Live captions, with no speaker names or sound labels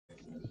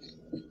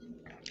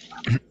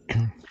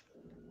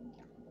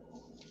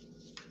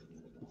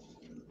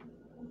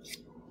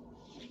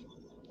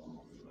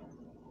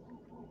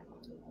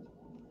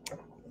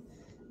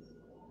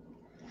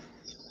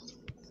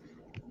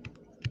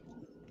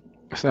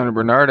Senator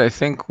Bernard. I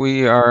think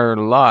we are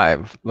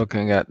live,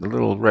 looking at the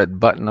little red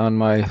button on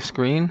my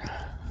screen.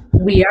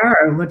 We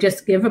are. We'll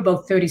just give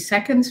about 30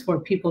 seconds for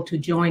people to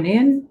join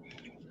in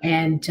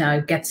and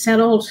get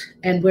settled.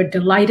 And we're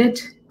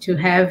delighted to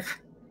have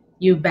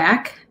you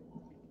back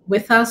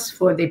with us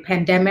for the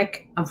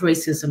Pandemic of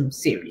Racism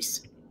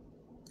series.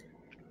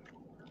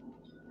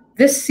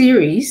 This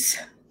series,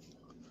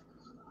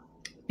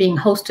 being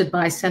hosted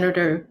by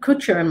Senator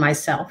Kutcher and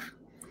myself,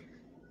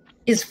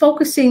 is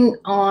focusing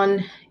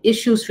on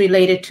issues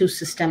related to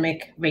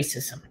systemic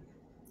racism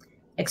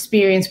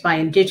experienced by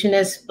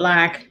Indigenous,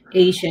 Black,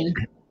 Asian,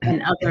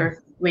 and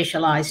other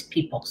racialized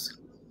peoples.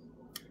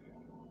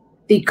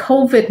 The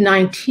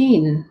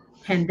COVID-19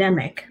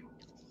 pandemic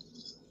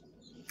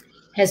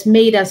has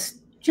made us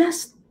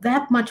just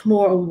that much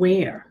more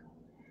aware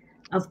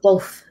of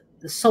both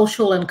the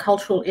social and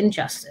cultural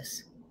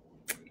injustice.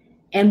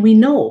 And we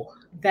know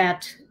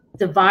that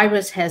the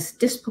virus has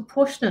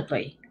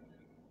disproportionately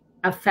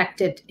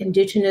affected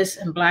Indigenous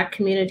and Black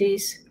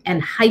communities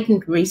and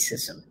heightened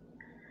racism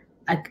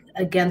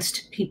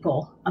against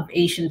people of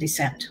Asian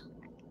descent.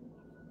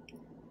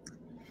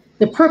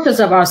 The purpose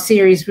of our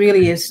series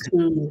really is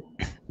to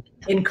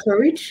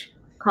encourage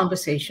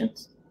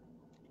conversations.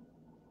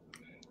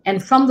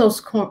 And from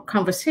those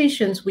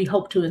conversations, we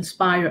hope to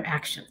inspire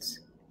actions,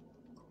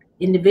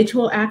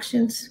 individual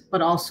actions,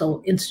 but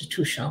also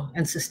institutional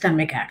and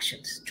systemic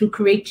actions to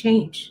create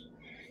change.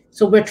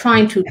 So we're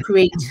trying to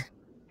create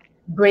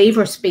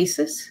braver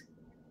spaces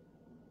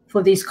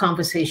for these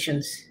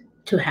conversations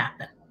to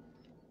happen.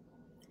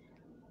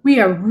 We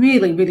are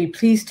really, really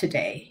pleased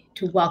today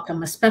to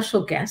welcome a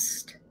special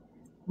guest,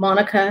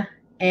 Monica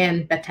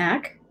Ann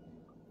Batak.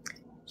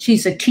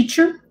 She's a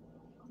teacher,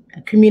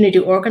 a community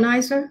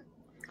organizer,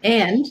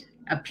 and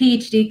a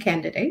PhD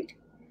candidate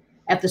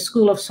at the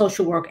School of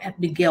Social Work at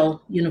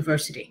McGill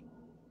University.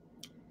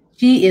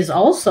 She is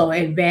also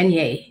a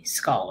Vanier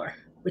Scholar,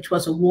 which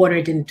was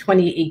awarded in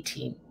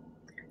 2018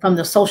 from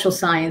the Social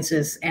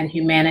Sciences and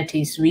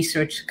Humanities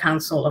Research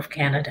Council of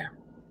Canada.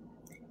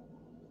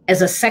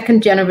 As a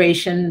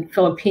second-generation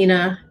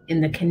Filipina in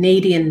the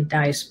Canadian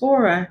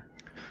diaspora,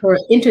 her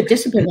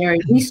interdisciplinary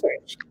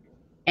research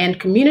and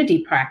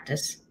community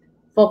practice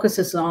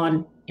focuses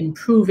on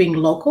improving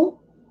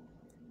local,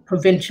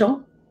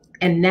 provincial,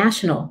 and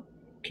national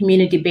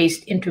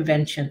community-based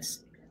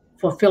interventions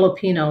for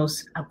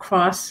Filipinos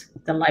across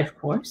the life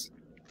course,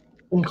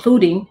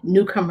 including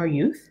newcomer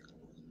youth,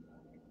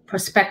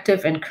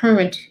 prospective and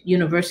current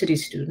university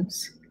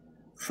students,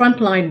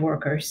 frontline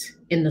workers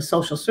in the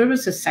social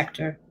services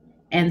sector,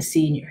 and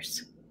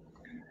seniors.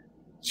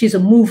 She's a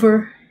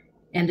mover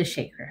and a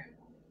shaker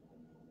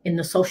in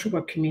the social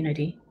work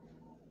community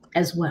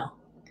as well.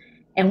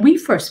 And we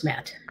first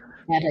met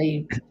at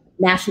a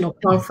national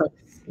conference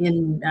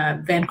in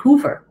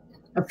Vancouver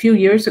a few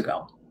years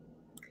ago.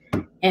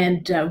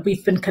 And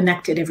we've been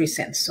connected ever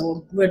since.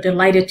 So we're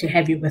delighted to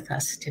have you with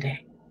us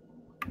today.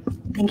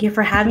 Thank you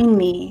for having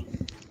me.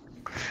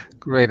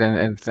 Great,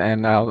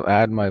 and I'll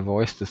add my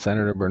voice to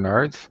Senator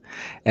Bernard's.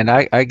 And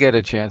I get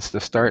a chance to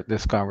start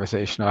this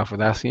conversation off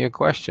with asking a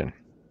question.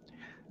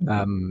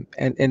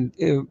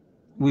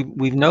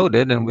 We've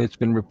noted, and it's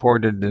been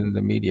reported in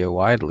the media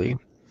widely,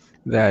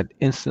 that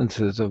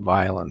instances of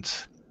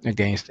violence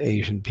against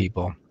Asian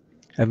people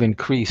have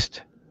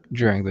increased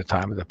during the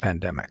time of the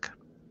pandemic.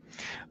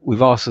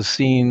 We've also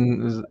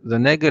seen the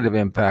negative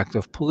impact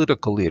of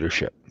political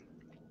leadership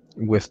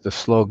with the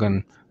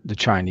slogan, "The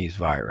Chinese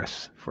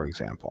virus," for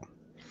example.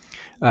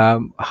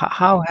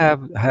 How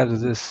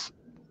has this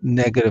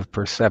negative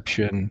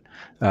perception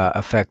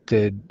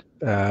affected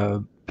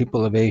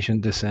people of Asian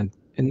descent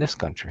in this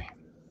country?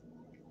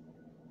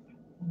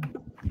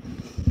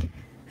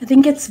 I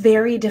think it's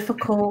very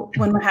difficult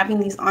when we're having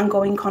these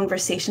ongoing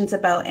conversations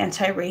about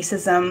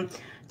anti-racism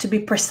to be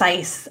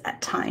precise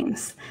at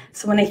times.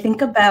 So when I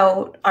think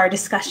about our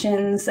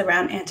discussions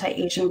around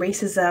anti-Asian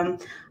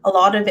racism, a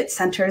lot of it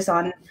centers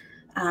on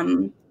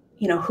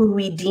who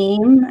we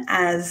deem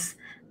as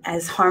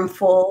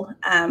harmful,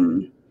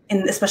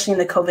 especially in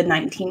the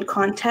COVID-19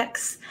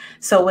 context.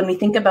 So when we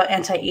think about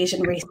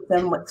anti-Asian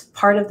racism, what's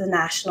part of the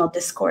national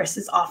discourse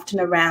is often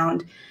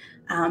around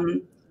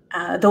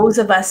those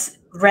of us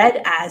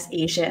read as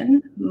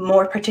Asian,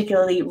 more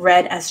particularly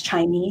read as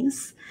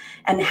Chinese,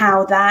 and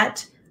how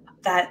that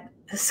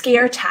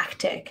scare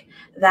tactic,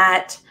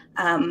 that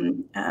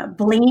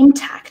blame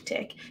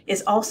tactic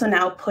is also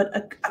now put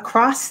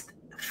across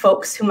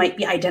folks who might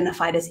be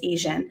identified as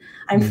Asian.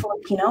 I'm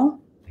Filipino,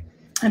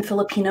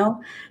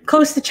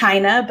 close to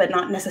China, but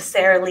not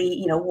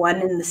necessarily, one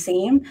and the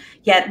same.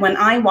 Yet when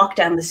I walk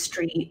down the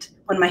street,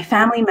 when my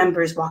family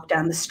members walk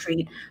down the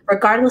street,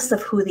 regardless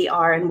of who they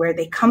are and where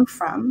they come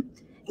from,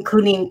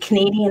 including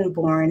Canadian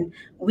born,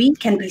 we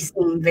can be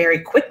seen very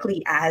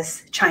quickly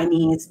as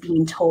Chinese,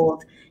 being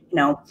told,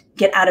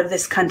 get out of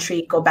this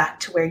country, go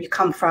back to where you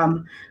come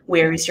from,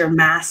 where is your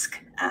mask?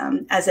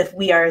 As if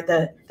we are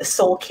the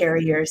sole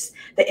carriers,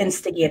 the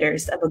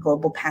instigators of a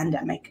global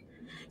pandemic.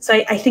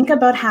 So I think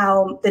about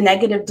how the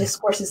negative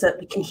discourses that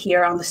we can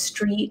hear on the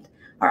street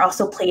are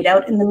also played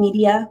out in the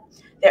media.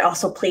 They're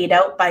also played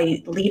out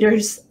by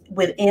leaders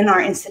within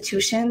our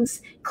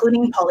institutions,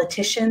 including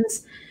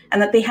politicians,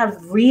 and that they have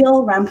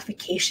real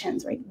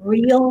ramifications, right?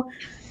 Real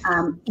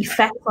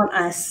effects on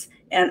us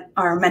and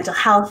our mental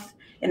health,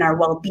 in our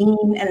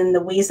well-being, and in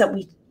the ways that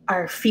we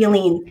are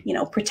feeling,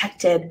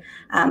 protected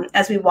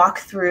as we walk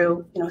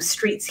through,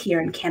 streets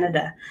here in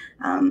Canada.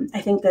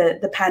 I think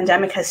the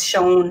pandemic has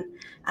shown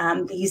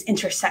these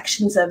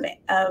intersections of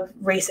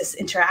racist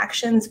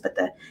interactions, but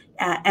the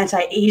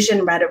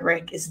anti-Asian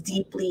rhetoric is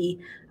deeply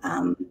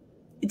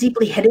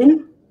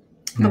hidden,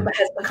 but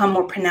has become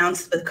more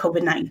pronounced with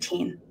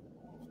COVID-19.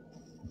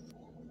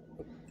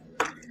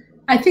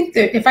 I think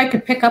that if I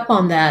could pick up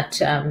on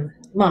that,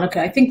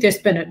 Monica, I think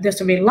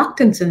there's a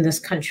reluctance in this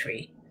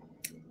country.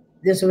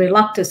 There's a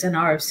reluctance in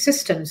our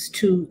systems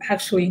to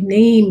actually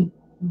name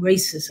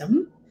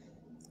racism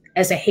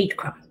as a hate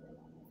crime.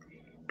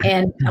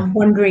 And I'm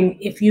wondering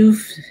if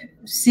you've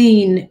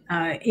seen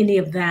any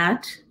of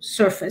that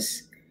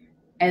surface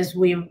as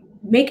we're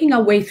making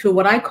our way through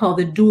what I call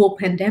the dual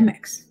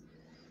pandemics.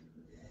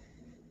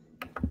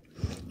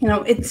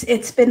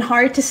 It's been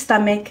hard to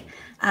stomach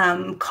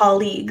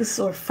colleagues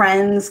or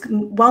friends,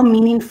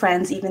 well-meaning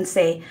friends, even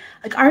say,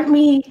 like, aren't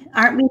we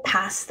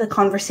past the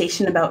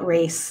conversation about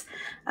race?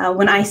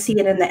 When I see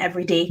it in the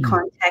everyday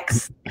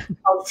context,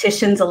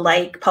 politicians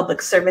alike,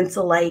 public servants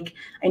alike,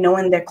 I know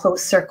in their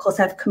close circles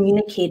have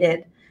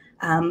communicated,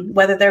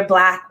 whether they're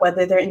Black,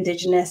 whether they're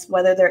Indigenous,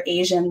 whether they're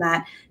Asian,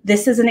 that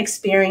this is an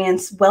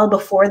experience well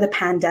before the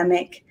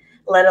pandemic,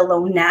 let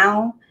alone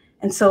now.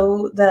 And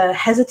so the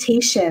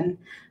hesitation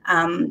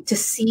to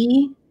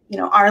see,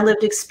 our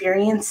lived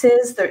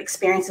experiences, the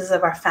experiences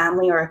of our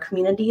family or our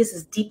communities,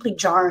 is deeply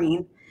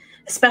jarring,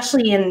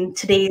 especially in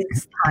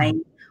today's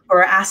time, where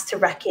we're asked to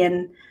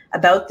reckon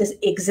about this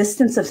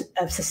existence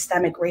of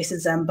systemic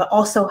racism, but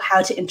also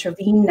how to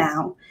intervene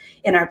now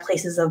in our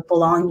places of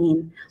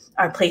belonging,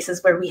 our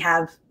places where we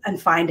have and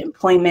find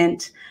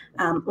employment,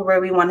 where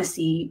we want to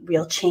see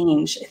real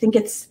change. I think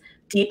it's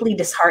deeply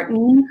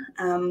disheartening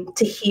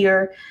to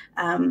hear,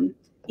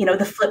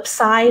 the flip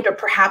side, or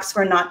perhaps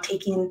we're not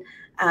taking,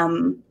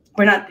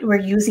 we're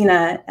using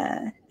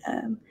a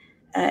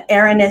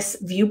Aaronist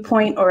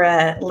viewpoint or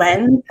a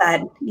lens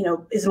that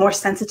is more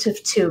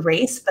sensitive to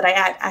race, but I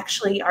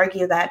actually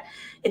argue that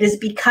it is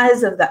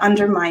because of the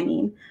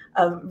undermining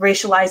of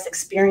racialized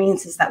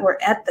experiences that we're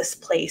at this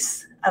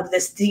place of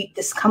this deep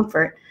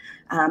discomfort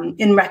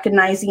in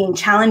recognizing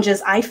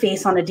challenges I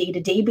face on a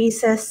day-to-day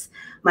basis,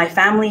 my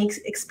family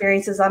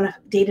experiences on a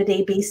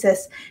day-to-day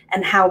basis,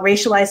 and how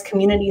racialized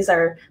communities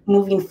are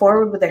moving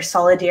forward with their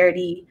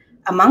solidarity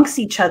amongst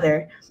each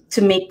other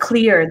to make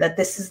clear that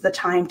this is the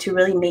time to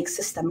really make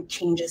systemic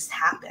changes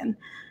happen.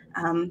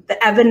 The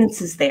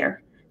evidence is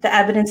there. The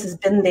evidence has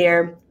been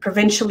there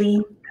provincially,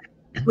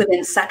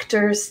 within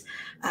sectors,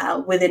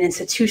 within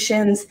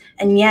institutions,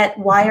 and yet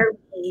why are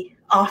we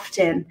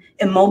often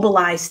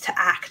immobilized to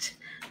act?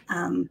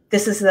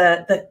 This is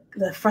the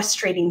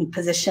frustrating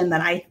position that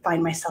I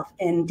find myself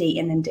in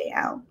and day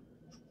out.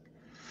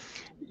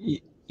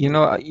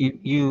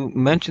 You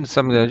mentioned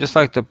something that I'd just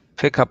like to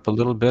pick up a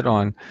little bit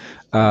on.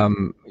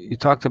 You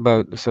talked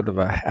about sort of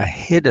a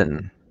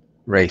hidden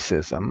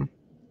racism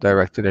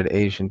directed at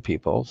Asian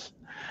peoples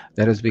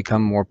that has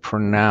become more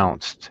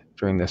pronounced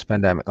during this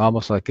pandemic,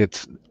 almost like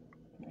it's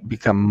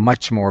become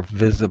much more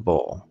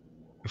visible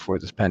before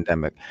this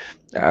pandemic.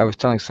 I was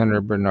telling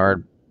Senator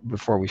Bernard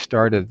before we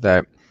started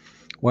that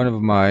one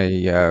of my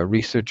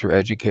researcher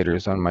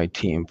educators on my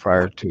team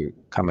prior to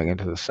coming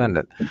into the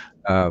Senate,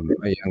 a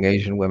young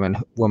Asian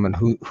woman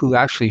who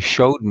actually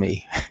showed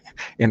me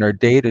in her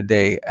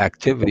day-to-day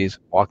activities,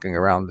 walking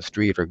around the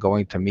street or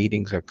going to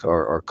meetings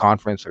or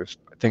conference or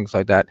things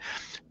like that,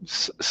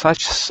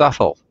 such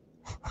subtle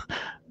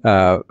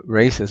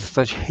racism,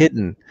 such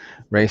hidden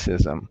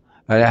racism.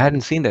 I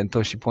hadn't seen that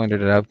until she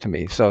pointed it out to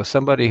me. So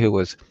somebody who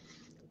was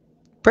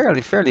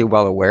fairly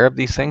well aware of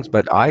these things,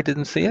 but I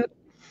didn't see it.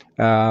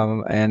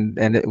 And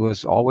it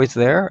was always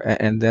there,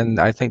 and then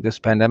I think this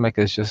pandemic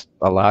has just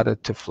allowed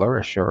it to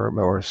flourish,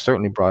 or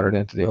certainly brought it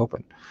into the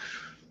open.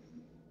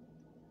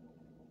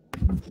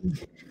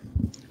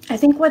 I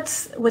think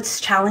what's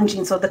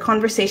challenging, so the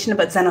conversation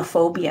about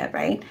xenophobia,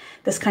 right?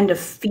 This kind of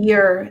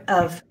fear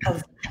of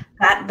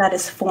that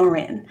is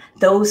foreign,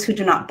 those who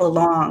do not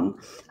belong.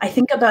 I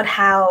think about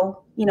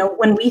how,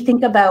 when we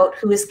think about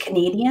who is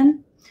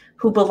Canadian,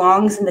 who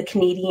belongs in the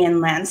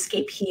Canadian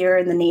landscape here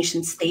in the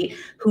nation state,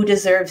 who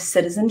deserves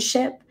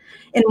citizenship,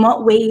 in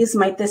what ways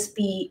might this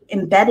be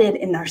embedded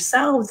in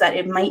ourselves that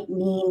it might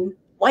mean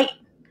white?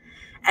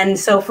 And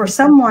so for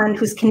someone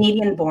who's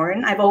Canadian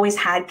born, I've always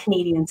had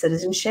Canadian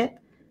citizenship,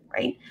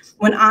 right?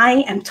 When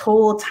I am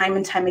told time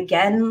and time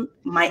again,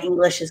 my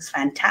English is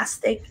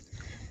fantastic,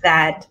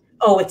 that,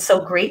 oh, it's so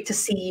great to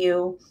see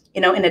you,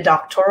 in a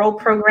doctoral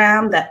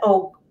program, that,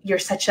 oh, you're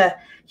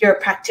a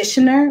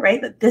practitioner,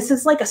 right? That this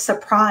is like a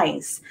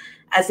surprise,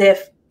 as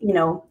if,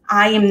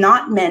 I am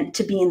not meant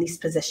to be in these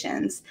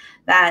positions,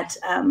 that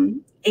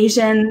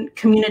Asian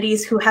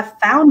communities who have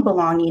found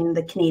belonging in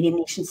the Canadian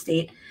nation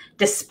state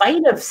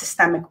despite of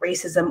systemic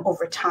racism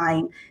over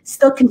time,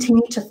 still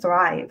continue to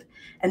thrive.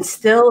 And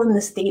still in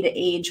this data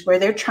age where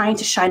they're trying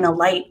to shine a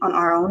light on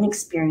our own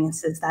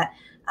experiences, that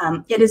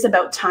it is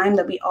about time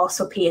that we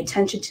also pay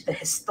attention to the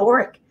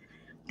historic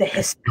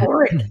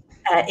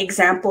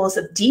examples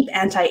of deep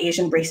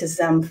anti-Asian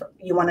racism.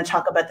 You want to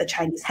talk about the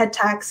Chinese head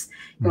tax,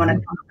 you want to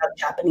talk about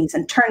Japanese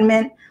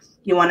internment,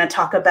 you want to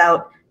talk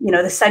about,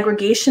 the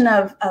segregation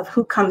of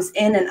who comes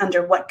in and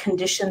under what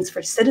conditions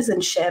for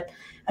citizenship.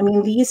 I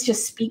mean, these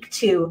just speak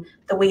to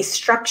the way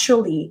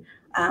structurally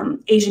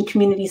Asian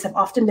communities have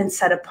often been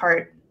set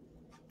apart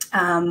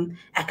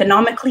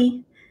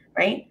economically,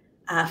 right?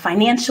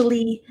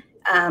 Financially,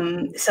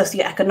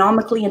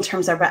 socioeconomically, in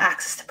terms of our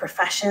access to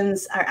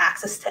professions, our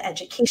access to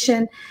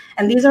education.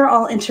 And these are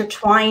all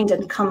intertwined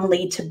and come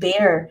laid to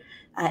bear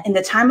in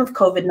the time of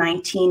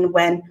COVID-19,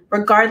 when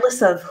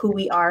regardless of who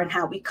we are and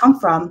how we come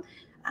from,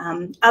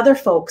 other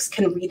folks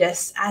can read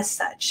us as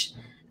such.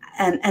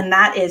 And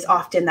that is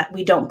often that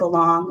we don't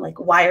belong, like,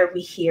 why are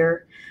we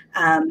here?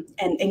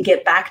 And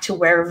get back to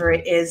wherever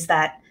it is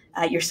that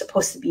you're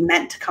supposed to be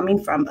meant to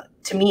coming from.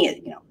 To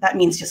me, that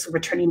means just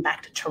returning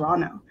back to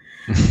Toronto.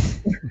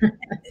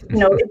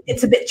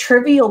 It's a bit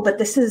trivial, but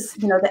this is,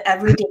 the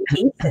everyday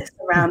basis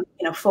around,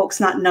 folks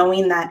not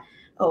knowing that,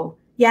 oh,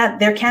 yeah,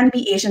 there can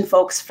be Asian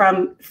folks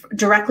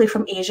directly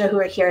from Asia who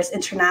are here as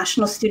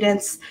international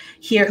students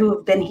here, who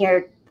have been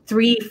here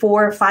 3,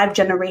 4, 5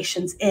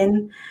 generations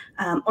in,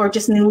 or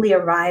just newly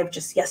arrived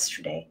just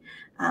yesterday.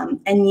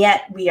 And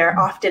yet we are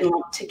often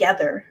lumped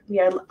together. We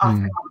are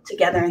often lumped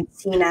together and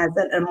seen as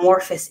an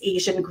amorphous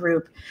Asian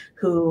group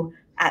who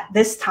at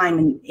this time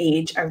in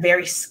age are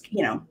very,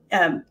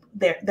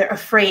 they're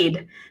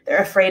afraid.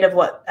 They're afraid of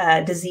what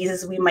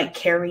diseases we might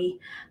carry,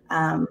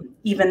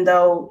 even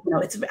though,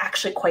 it's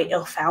actually quite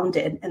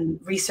ill-founded. And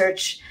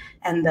research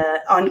and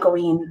the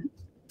ongoing,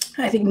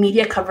 I think,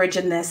 media coverage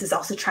in this is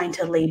also trying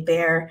to lay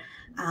bare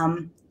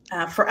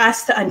for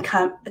us to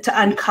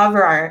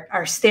uncover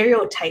our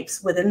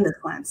stereotypes within this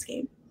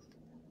landscape.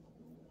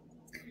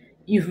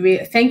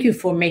 Thank you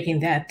for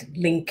making that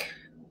link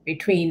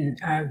between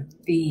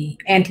the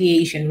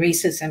anti-Asian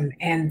racism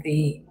and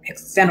the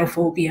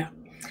xenophobia,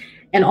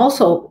 and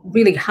also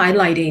really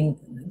highlighting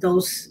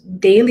those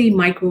daily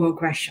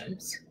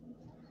microaggressions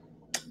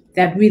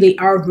that really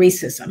are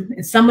racism.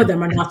 And some of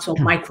them are not so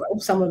micro,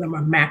 some of them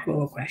are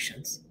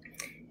macroaggressions.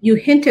 You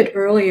hinted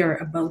earlier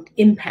about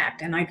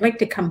impact, and I'd like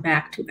to come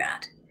back to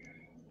that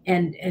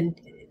and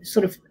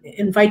sort of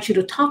invite you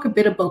to talk a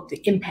bit about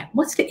the impact.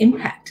 What's the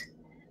impact?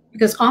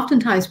 Because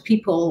oftentimes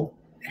people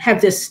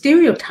have this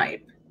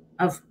stereotype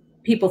of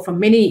people from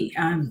many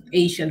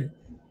Asian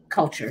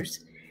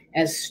cultures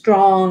as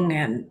strong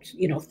and,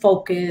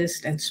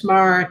 focused and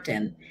smart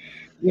and,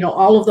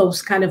 all of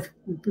those kind of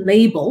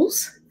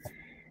labels.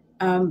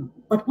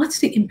 But what's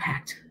the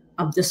impact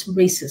of this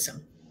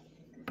racism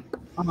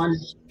on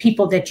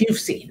people that you've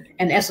seen?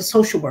 And as a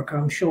social worker,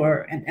 I'm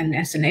sure, and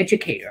as an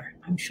educator,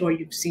 I'm sure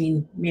you've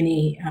seen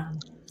many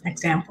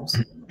examples.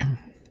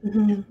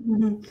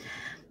 One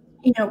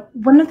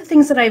of the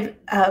things that I've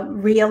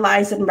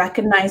realized and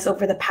recognized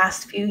over the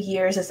past few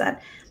years is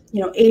that,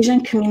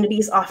 Asian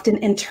communities often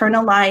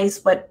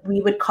internalize what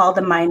we would call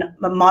the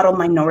model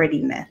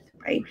minority myth,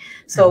 right?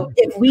 So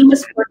if we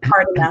just work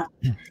hard enough,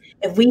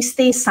 if we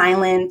stay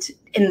silent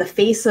in the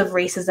face of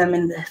racism,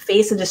 in the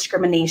face of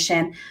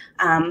discrimination,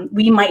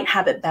 we might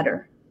have it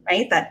better,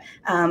 right? That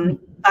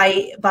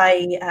by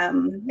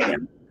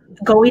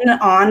going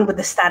on with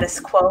the status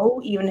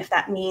quo, even if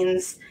that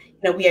means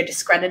we are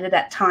discredited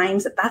at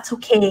times, that's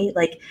okay.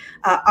 Like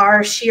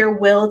our sheer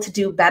will to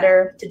do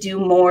better, to do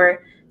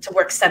more, to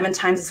work 7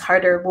 times as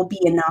harder will be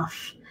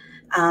enough.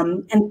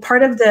 And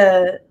part of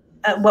the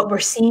what we're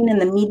seeing in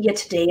the media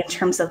today in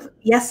terms of,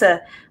 yes,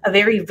 a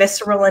very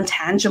visceral and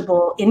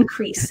tangible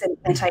increase in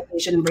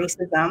anti-Asian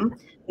racism,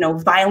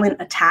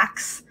 violent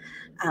attacks.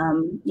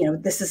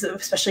 This is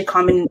especially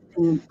common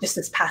in just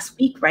this past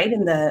week, right,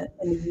 in the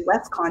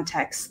US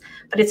context,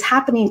 but it's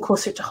happening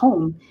closer to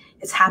home.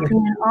 It's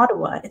happening in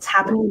Ottawa. It's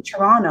happening in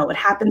Toronto. It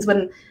happens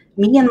when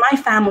me and my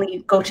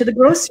family go to the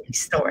grocery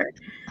store.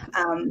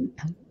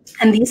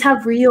 And these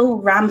have real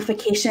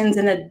ramifications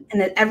in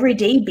an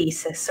everyday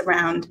basis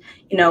around,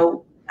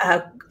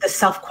 the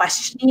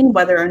self-questioning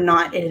whether or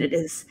not it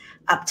is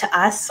up to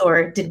us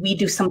or did we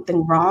do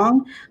something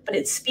wrong. But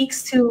it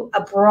speaks to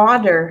a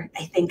broader,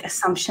 I think,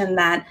 assumption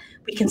that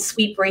we can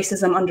sweep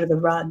racism under the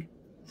rug.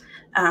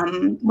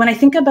 When I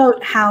think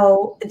about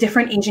how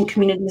different Asian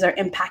communities are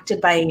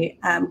impacted by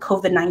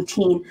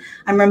COVID-19,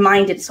 I'm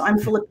reminded, so I'm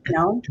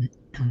Filipino,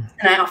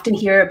 and I often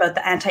hear about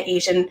the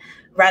anti-Asian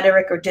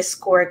rhetoric or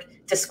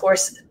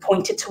discourse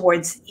pointed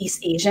towards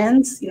East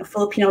Asians.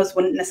 Filipinos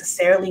wouldn't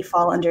necessarily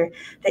fall under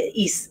the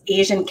East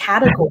Asian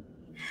category.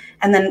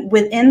 And then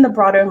within the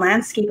broader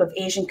landscape of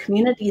Asian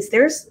communities,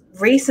 there's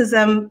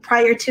racism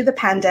prior to the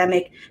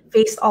pandemic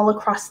faced all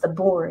across the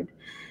board.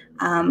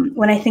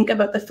 When I think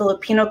about the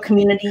Filipino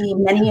community,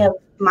 many of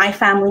my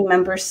family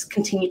members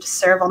continue to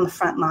serve on the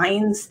front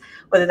lines,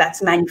 whether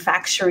that's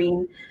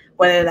manufacturing,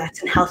 whether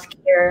that's in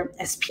healthcare,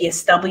 as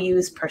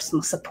PSWs,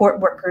 personal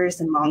support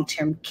workers in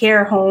long-term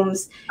care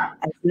homes,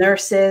 as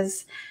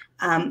nurses.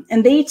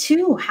 And they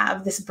too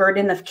have this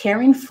burden of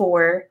caring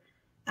for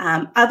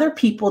other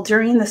people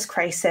during this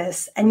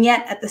crisis. And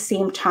yet at the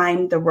same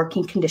time, their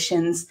working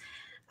conditions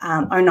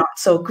are not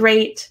so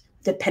great.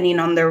 Depending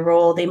on their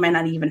role, they might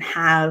not even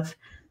have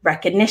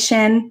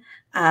recognition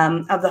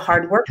of the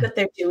hard work that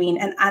they're doing.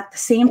 And at the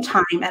same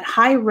time, at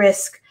high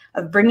risk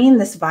of bringing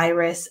this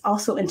virus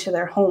also into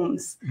their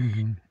homes.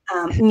 Mm-hmm.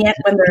 And yet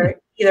when they're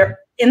either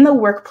in the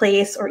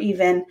workplace or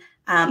even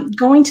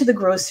going to the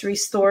grocery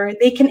store,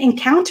 they can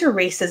encounter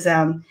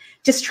racism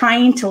just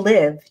trying to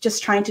live,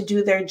 just trying to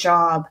do their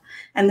job.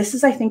 And this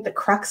is, I think, the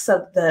crux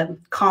of the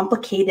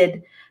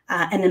complicated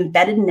and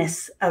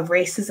embeddedness of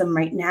racism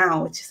right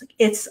now. It's just like,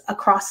 it's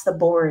across the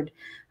board.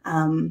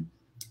 And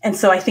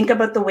so I think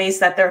about the ways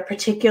that there are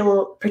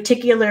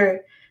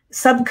particular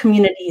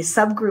sub-communities,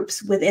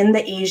 subgroups within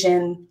the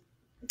Asian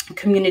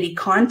community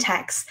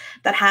context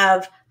that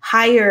have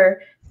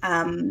higher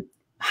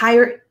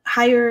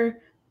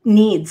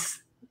needs.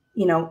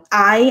 You know,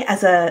 I,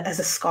 as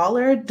a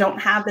scholar, don't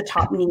have the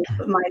top needs,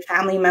 but my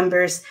family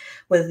members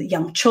with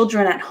young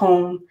children at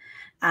home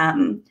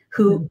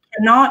who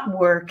cannot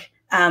work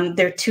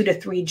their 2 to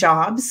 3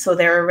 jobs, so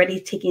they're already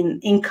taking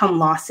income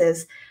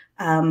losses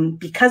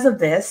because of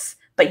this.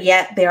 But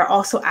yet they are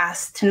also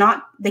asked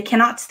to they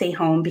cannot stay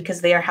home because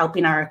they are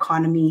helping our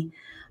economy,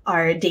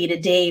 our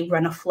day-to-day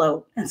run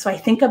afloat. And so I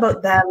think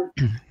about them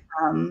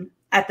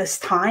at this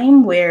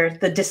time where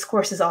the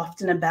discourse is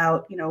often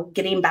about, you know,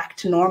 getting back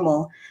to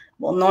normal.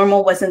 Well,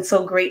 normal wasn't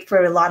so great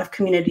for a lot of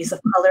communities of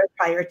color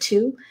prior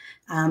to,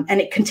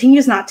 and it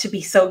continues not to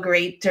be so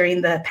great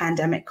during the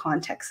pandemic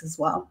context as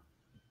well.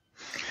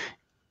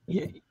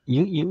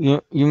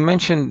 You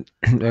mentioned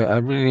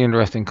a really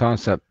interesting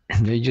concept.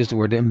 You used the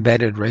word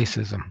embedded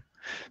racism.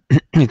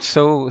 It's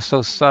so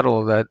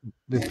subtle that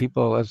the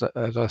people, as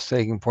I was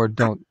saying before,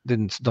 don't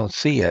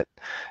see it,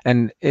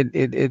 and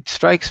it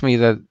strikes me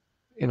that,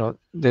 you know,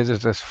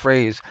 there's this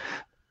phrase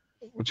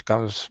which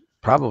comes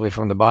probably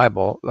from the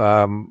Bible: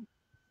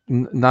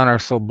 none are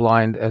so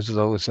blind as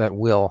those that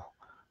will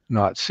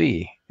not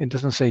see. It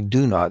doesn't say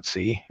do not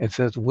see; it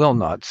says will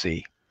not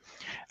see.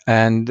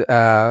 And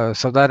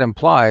so that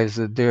implies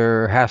that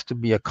there has to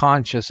be a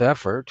conscious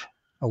effort,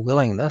 a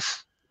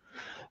willingness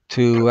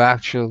to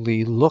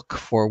actually look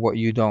for what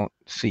you don't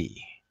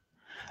see.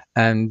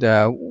 And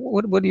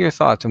what are your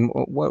thoughts? And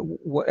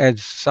what,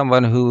 as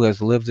someone who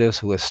has lived this,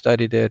 who has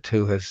studied it,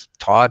 who has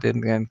taught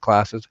in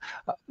classes,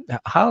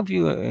 how have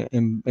you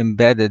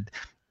embedded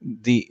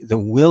the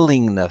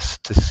willingness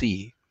to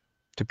see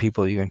to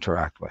people you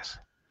interact with?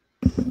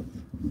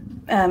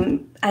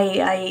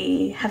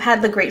 I have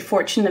had the great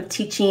fortune of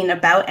teaching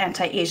about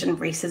anti-Asian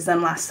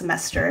racism last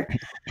semester.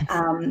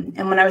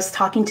 And when I was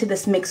talking to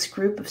this mixed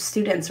group of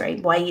students,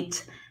 right,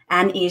 white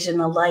and Asian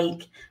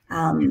alike,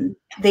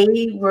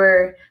 they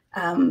were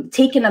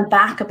taken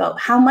aback about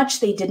how much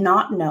they did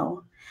not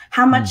know,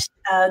 how much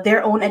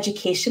their own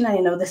education, and I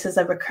know this is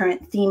a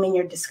recurrent theme in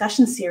your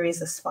discussion series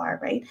thus far,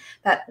 right?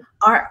 That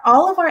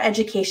all of our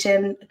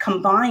education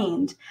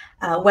combined,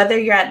 whether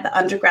you're at the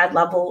undergrad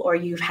level or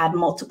you've had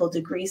multiple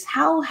degrees,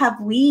 how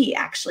have we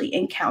actually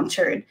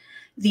encountered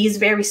these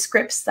very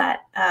scripts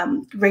that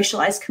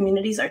racialized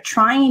communities are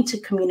trying to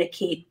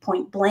communicate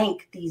point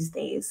blank these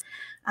days?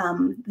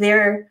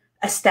 They're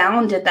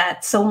astounded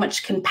that so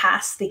much can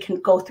pass. They can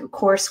go through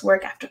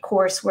coursework after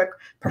coursework,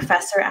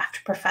 professor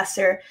after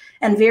professor,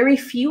 and very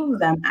few of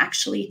them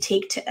actually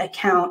take to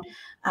account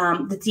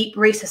the deep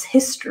racist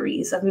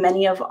histories of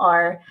many of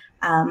our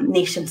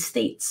nation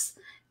states.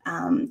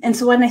 And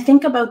so when I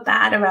think about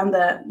that around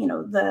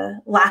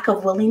the lack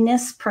of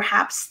willingness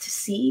perhaps to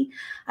see,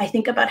 I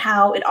think about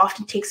how it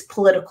often takes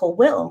political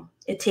will.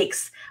 It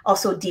takes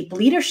also deep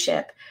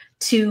leadership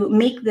to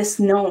make this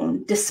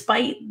known,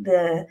 despite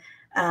the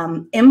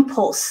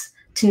impulse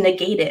to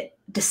negate it,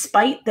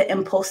 despite the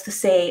impulse to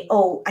say,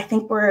 oh, I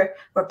think we're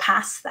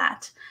past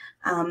that.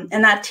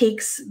 And that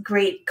takes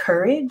great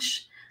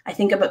courage. I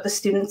think about the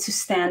students who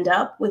stand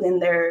up within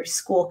their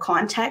school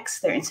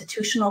context, their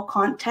institutional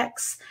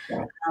context,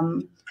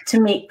 to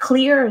make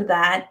clear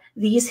that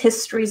these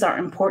histories are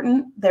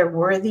important. They're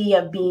worthy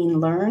of being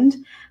learned,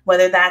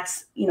 whether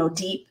that's, you know,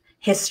 deep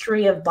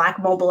history of Black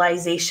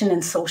mobilization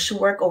and social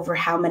work over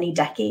how many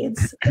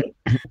decades, right?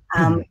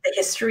 The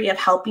history of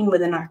helping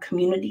within our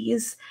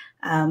communities,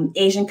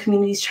 Asian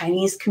communities,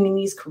 Chinese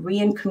communities,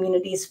 Korean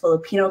communities,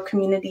 Filipino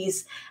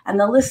communities, and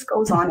the list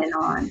goes on and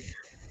on.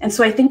 And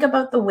so I think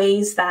about the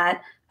ways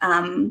that,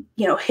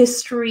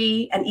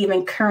 history and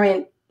even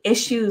current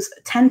issues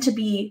tend to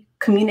be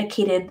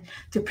communicated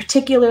through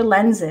particular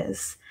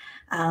lenses.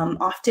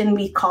 Often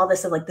we call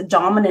this like the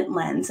dominant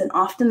lens, and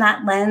often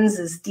that lens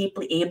is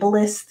deeply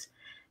ableist,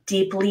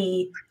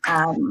 deeply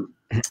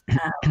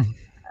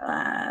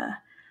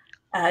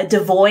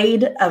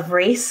devoid of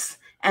race.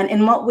 And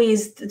in what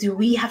ways do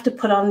we have to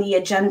put on the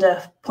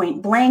agenda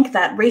point blank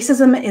that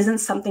racism isn't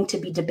something to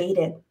be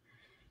debated?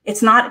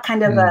 It's not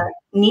kind of a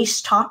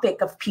niche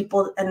topic of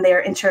people and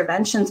their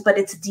interventions, but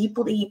it's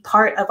deeply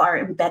part of our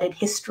embedded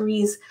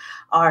histories,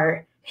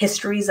 our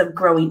histories of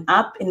growing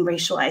up in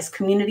racialized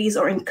communities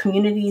or in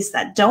communities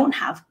that don't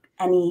have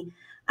any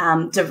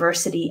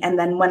diversity. And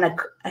then when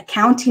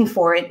accounting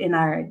for it in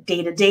our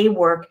day-to-day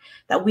work,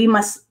 that we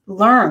must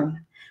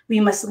learn. We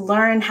must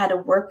learn how to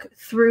work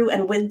through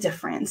and with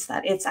difference,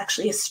 that it's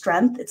actually a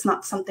strength. It's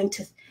not something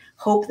to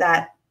hope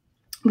that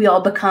we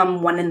all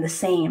become one and the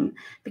same,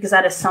 because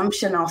that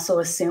assumption also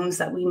assumes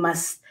that we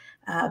must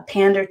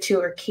pander to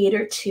or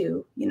cater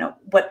to,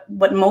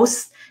 what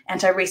most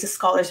anti-racist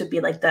scholars would be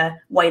like the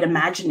white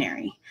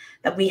imaginary,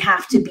 that we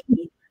have to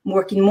be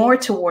working more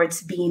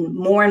towards being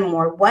more and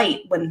more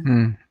white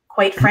when,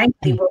 quite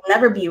frankly, we'll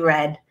never be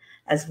read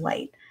as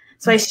white.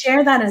 So I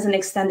share that as an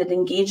extended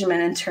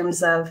engagement in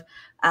terms of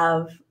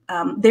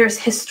there's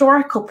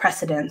historical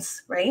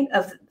precedents, right,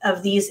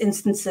 of these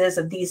instances,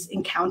 of these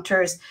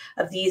encounters,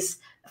 of these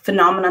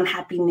phenomenon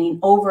happening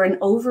over and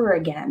over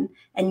again.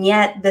 And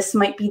yet this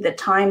might be the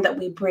time that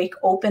we break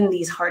open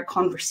these hard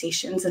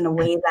conversations in a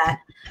way that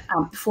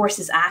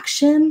forces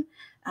action,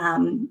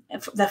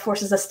 that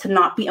forces us to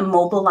not be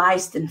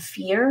immobilized in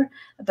fear,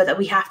 but that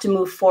we have to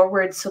move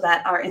forward so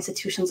that our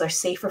institutions are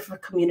safer for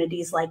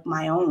communities like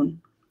my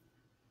own.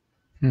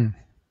 And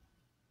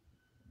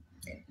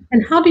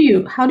how do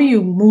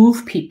you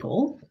move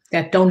people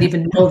that don't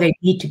even know they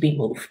need to be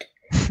moved?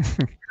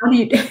 How do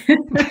you?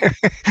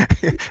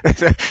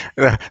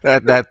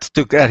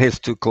 that hits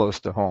too close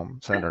to home,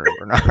 Senator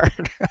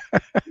Bernard.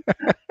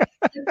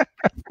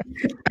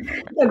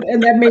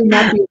 And that may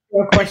not be a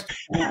fair question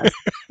to ask.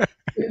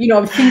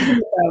 I'm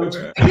thinking about,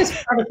 I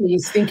guess part of me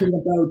is thinking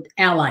about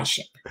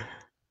allyship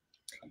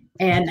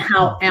and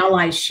how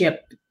allyship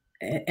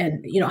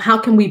and, how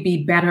can we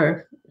be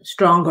better,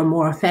 stronger,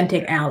 more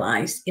authentic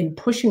allies in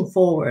pushing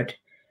forward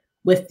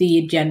with the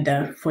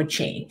agenda for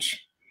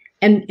change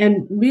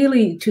and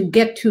really to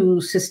get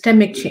to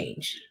systemic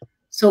change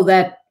so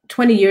that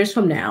 20 years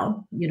from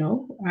now,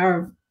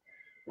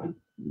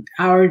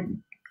 our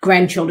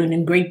grandchildren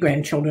and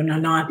great-grandchildren are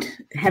not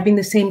having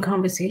the same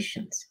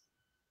conversations.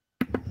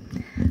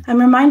 I'm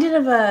reminded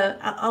of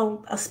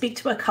I'll speak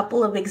to a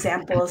couple of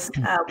examples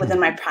within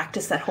my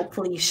practice that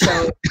hopefully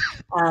show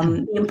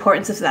the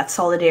importance of that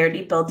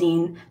solidarity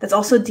building that's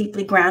also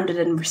deeply grounded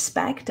in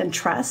respect and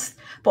trust,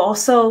 but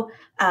also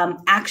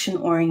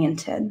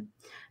action-oriented.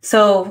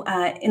 So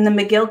in the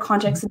McGill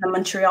context, in the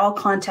Montreal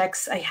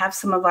context, I have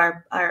some of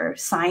our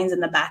signs in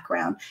the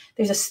background.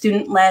 There's a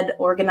student-led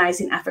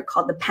organizing effort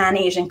called the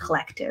Pan-Asian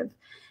Collective.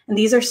 And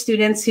these are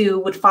students who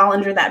would fall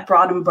under that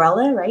broad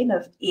umbrella, right,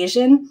 of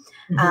Asian,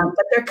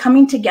 but they're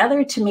coming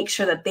together to make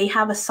sure that they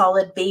have a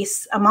solid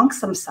base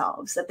amongst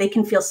themselves, that they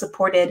can feel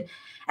supported.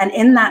 And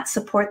in that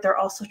support, they're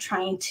also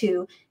trying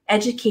to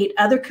educate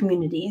other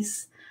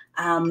communities,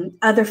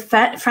 other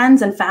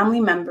friends and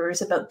family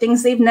members about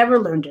things they've never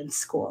learned in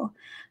school.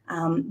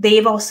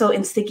 They've also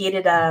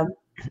instigated a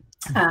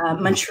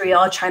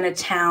Montreal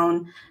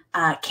Chinatown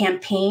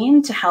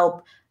campaign to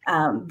help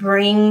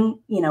bring,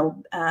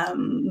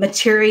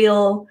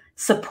 material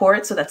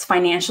support. So that's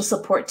financial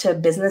support to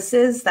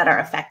businesses that are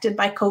affected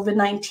by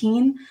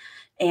COVID-19.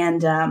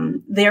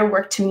 And their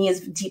work to me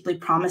is deeply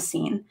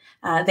promising.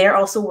 They're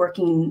also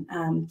working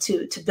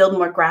to build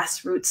more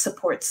grassroots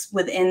supports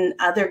within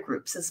other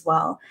groups as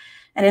well.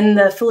 And in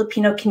the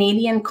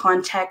Filipino-Canadian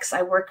context,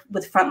 I work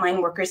with frontline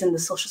workers in the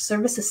social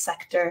services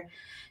sector.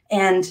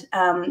 And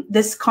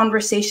this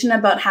conversation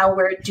about how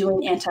we're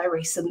doing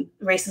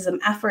anti-racism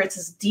efforts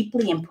is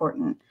deeply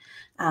important.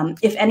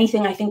 If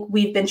anything, I think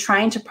we've been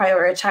trying to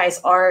prioritize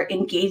our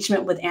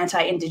engagement with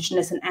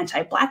anti-Indigenous and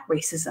anti-Black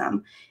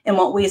racism. In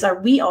what ways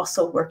are we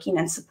also working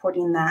and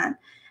supporting that?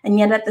 And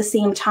yet at the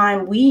same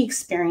time, we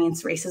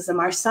experience racism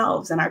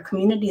ourselves and our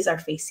communities are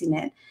facing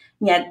it.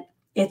 And yet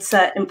it's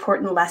an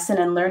important lesson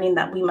in learning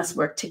that we must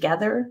work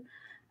together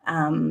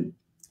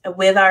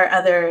with our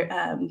other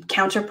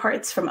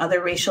counterparts from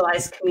other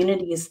racialized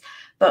communities.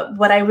 But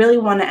what I really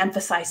want to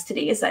emphasize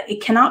today is that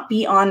it cannot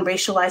be on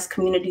racialized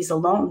communities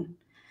alone.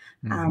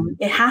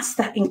 It has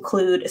to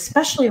include,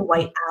 especially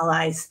white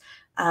allies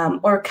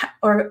or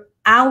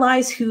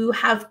allies who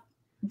have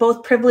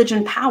both privilege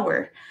and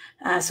power,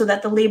 so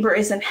that the labor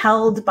isn't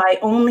held by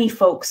only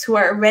folks who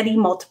are already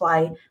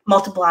marginalized.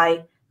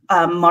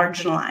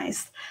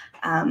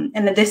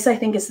 And this, I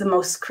think, is the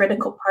most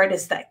critical part,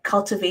 is that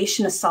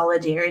cultivation of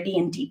solidarity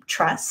and deep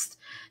trust,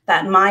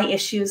 that my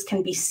issues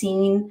can be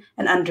seen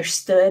and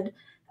understood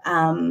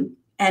and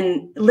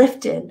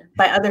lifted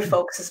by other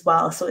folks as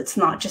well. So it's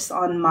not just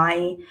on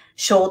my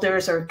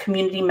shoulders or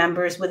community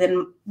members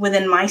within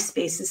my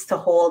spaces to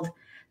hold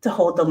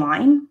the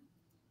line.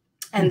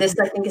 And this,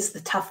 I think, is the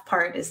tough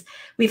part, is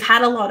we've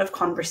had a lot of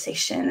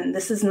conversation and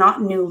this is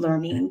not new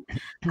learning.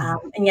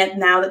 And yet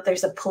now that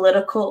there's a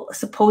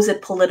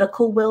supposed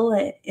political will,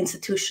 an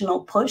institutional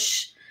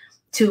push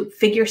to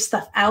figure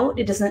stuff out,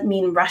 it doesn't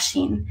mean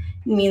rushing.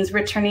 It means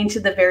returning to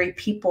the very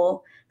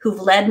people who've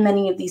led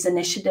many of these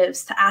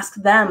initiatives to ask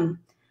them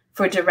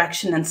for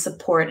direction and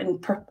support,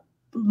 and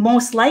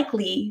most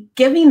likely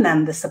giving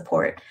them the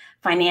support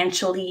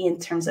financially, in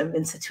terms of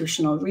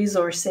institutional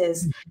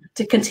resources,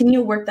 to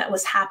continue work that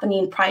was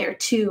happening prior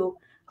to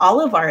all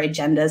of our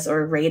agendas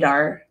or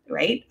radar,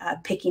 right?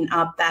 Picking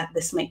up that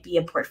this might be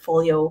a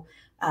portfolio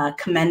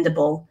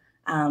commendable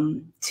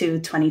to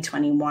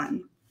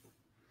 2021.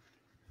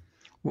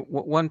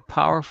 One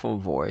powerful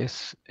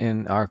voice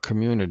in our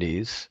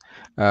communities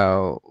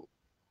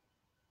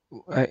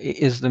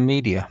is the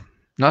media,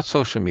 not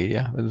social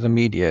media, but the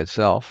media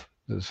itself,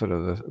 the sort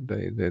of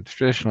the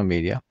traditional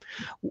media,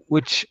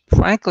 which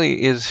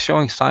frankly is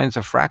showing signs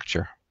of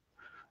fracture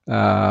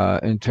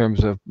in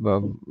terms of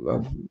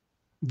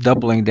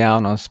doubling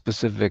down on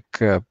specific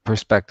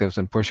perspectives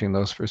and pushing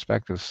those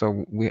perspectives.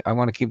 So I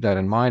want to keep that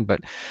in mind.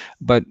 But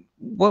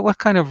what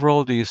kind of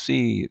role do you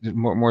see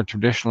more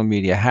traditional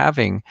media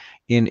having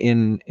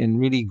in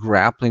really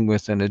grappling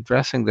with and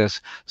addressing this,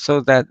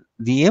 so that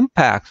the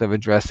impact of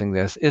addressing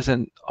this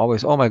isn't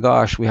always, oh my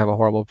gosh, we have a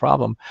horrible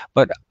problem,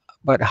 but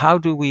how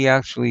do we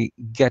actually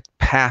get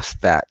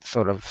past that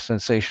sort of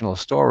sensational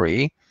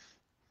story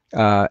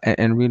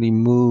and really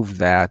move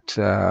that?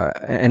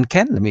 And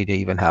can the media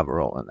even have a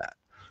role in that?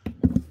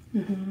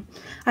 Mm-hmm.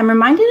 I'm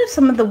reminded of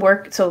some of the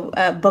work. So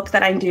a book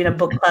that I'm doing a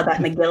book club at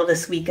McGill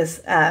this week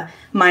is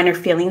Minor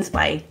Feelings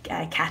by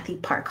Kathy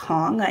Park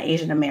Hong, an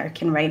Asian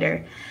American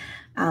writer.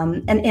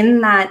 And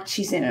in that,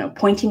 she's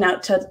pointing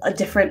out to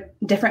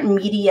different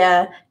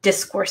media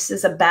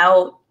discourses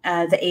about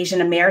the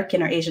Asian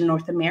American or Asian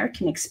North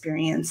American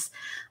experience.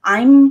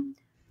 I'm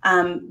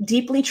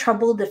deeply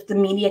troubled if the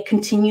media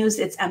continues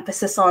its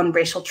emphasis on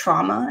racial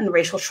trauma and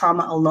racial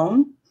trauma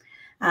alone.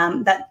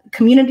 That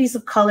communities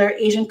of color,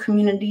 Asian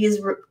communities,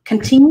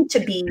 continue to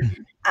be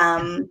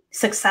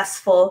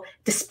successful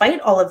despite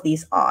all of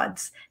these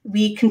odds.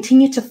 We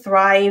continue to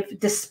thrive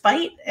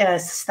despite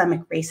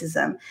systemic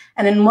racism.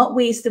 And in what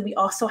ways do we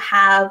also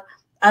have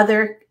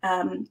other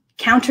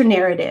counter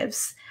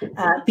narratives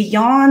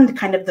beyond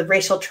kind of the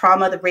racial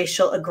trauma, the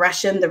racial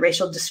aggression, the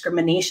racial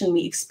discrimination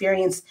we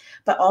experience,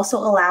 but also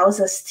allows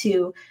us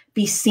to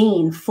be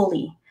seen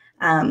fully,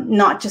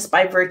 not just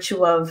by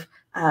virtue of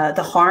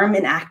the harm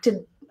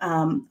enacted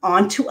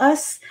onto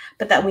us,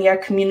 but that we are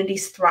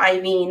communities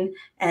thriving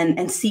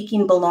and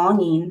seeking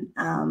belonging,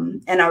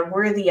 and are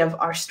worthy of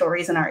our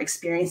stories and our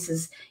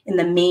experiences in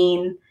the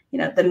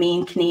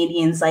main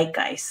Canadian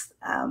zeitgeist.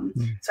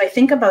 So I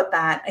think about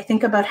that. I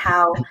think about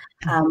how,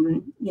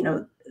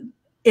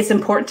 it's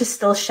important to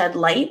still shed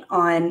light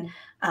on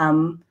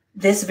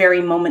this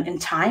very moment in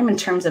time in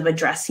terms of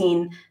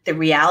addressing the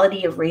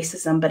reality of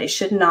racism, but it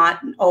should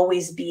not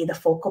always be the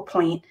focal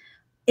point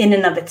in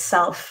and of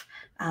itself.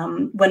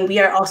 When we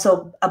are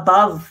also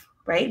above,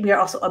 right? We are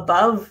also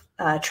above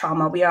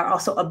trauma. We are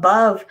also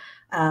above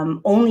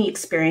only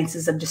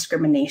experiences of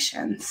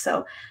discrimination.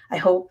 So I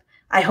hope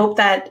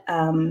that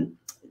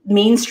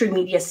mainstream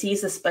media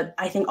sees this, but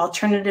I think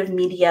alternative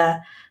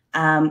media,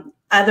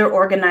 other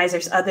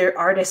organizers, other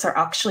artists are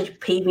actually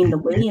paving the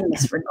way in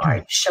this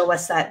regard, show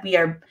us that we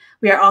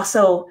are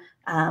also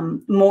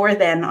more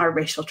than our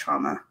racial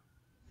trauma.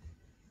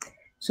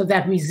 So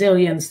that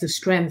resilience, the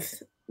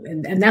strength,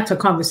 and that's a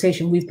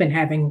conversation we've been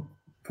having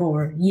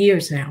for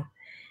years now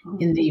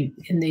in the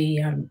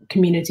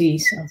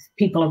communities of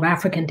people of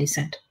African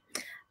descent.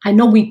 I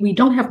know we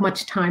don't have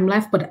much time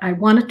left, but I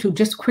wanted to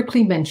just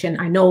quickly mention,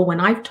 I know when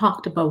I've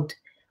talked about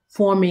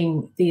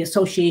forming the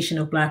Association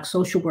of Black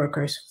Social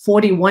Workers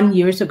 41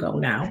 years ago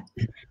now,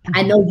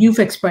 I know you've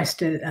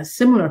expressed a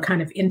similar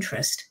kind of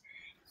interest.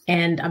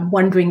 And I'm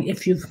wondering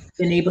if you've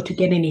been able to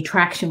get any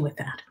traction with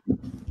that.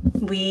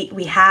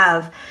 We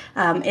have.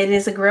 It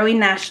is a growing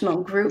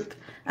national group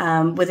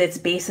with its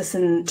basis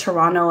in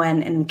Toronto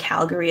and in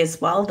Calgary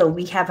as well, though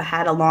we have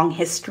had a long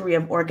history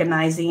of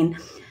organizing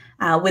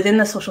within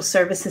the social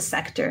services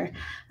sector.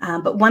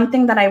 But one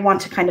thing that I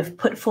want to kind of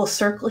put full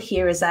circle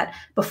here is that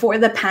before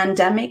the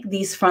pandemic,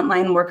 these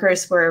frontline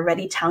workers were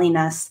already telling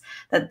us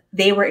that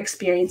they were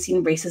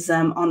experiencing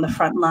racism on the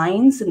front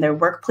lines in their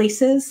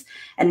workplaces.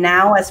 And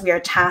now, as we are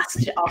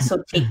tasked to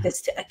also take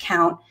this to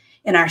account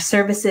in our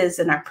services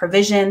and our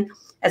provision,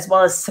 as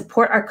well as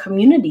support our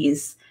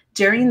communities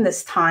during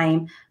this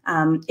time,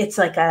 it's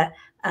like a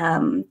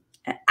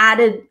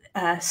added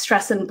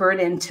stress and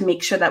burden to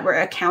make sure that we're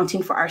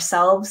accounting for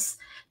ourselves,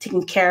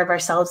 taking care of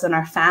ourselves and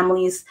our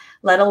families,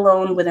 let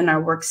alone within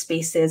our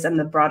workspaces and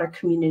the broader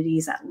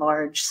communities at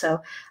large. So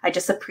I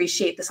just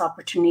appreciate this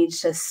opportunity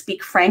to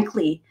speak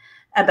frankly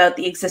about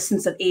the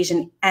existence of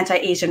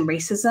anti-Asian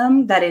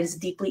racism that is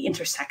deeply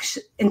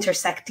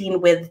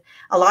intersecting with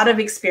a lot of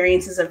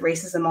experiences of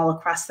racism all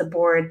across the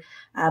board.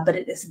 But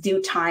it is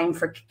due time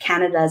for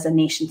Canada as a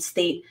nation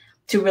state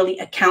to really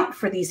account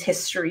for these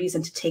histories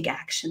and to take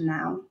action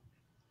now.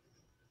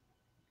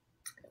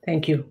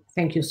 Thank you.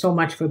 Thank you so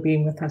much for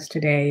being with us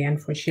today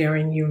and for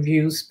sharing your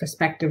views,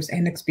 perspectives,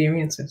 and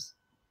experiences.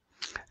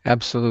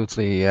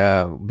 Absolutely.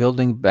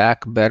 Building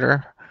back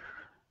better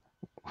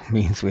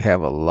means we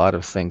have a lot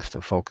of things to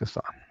focus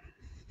on.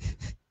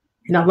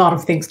 And a lot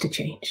of things to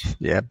change.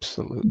 Yeah,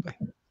 absolutely.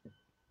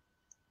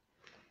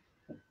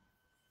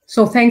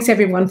 So thanks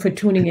everyone for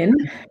tuning in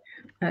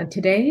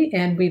today,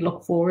 and we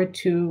look forward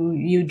to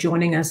you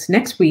joining us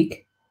next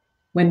week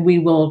when we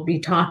will be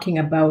talking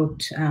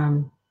about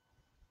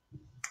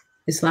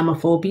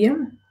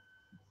Islamophobia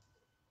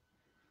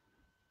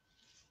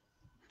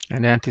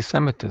and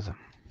anti-Semitism.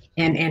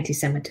 And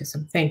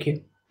anti-Semitism. Thank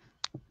you.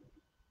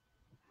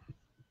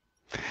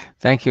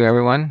 Thank you,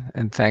 everyone,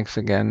 and thanks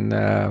again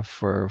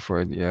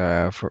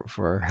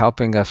for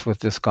helping us with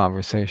this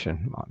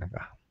conversation,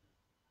 Monica.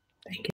 Thank you.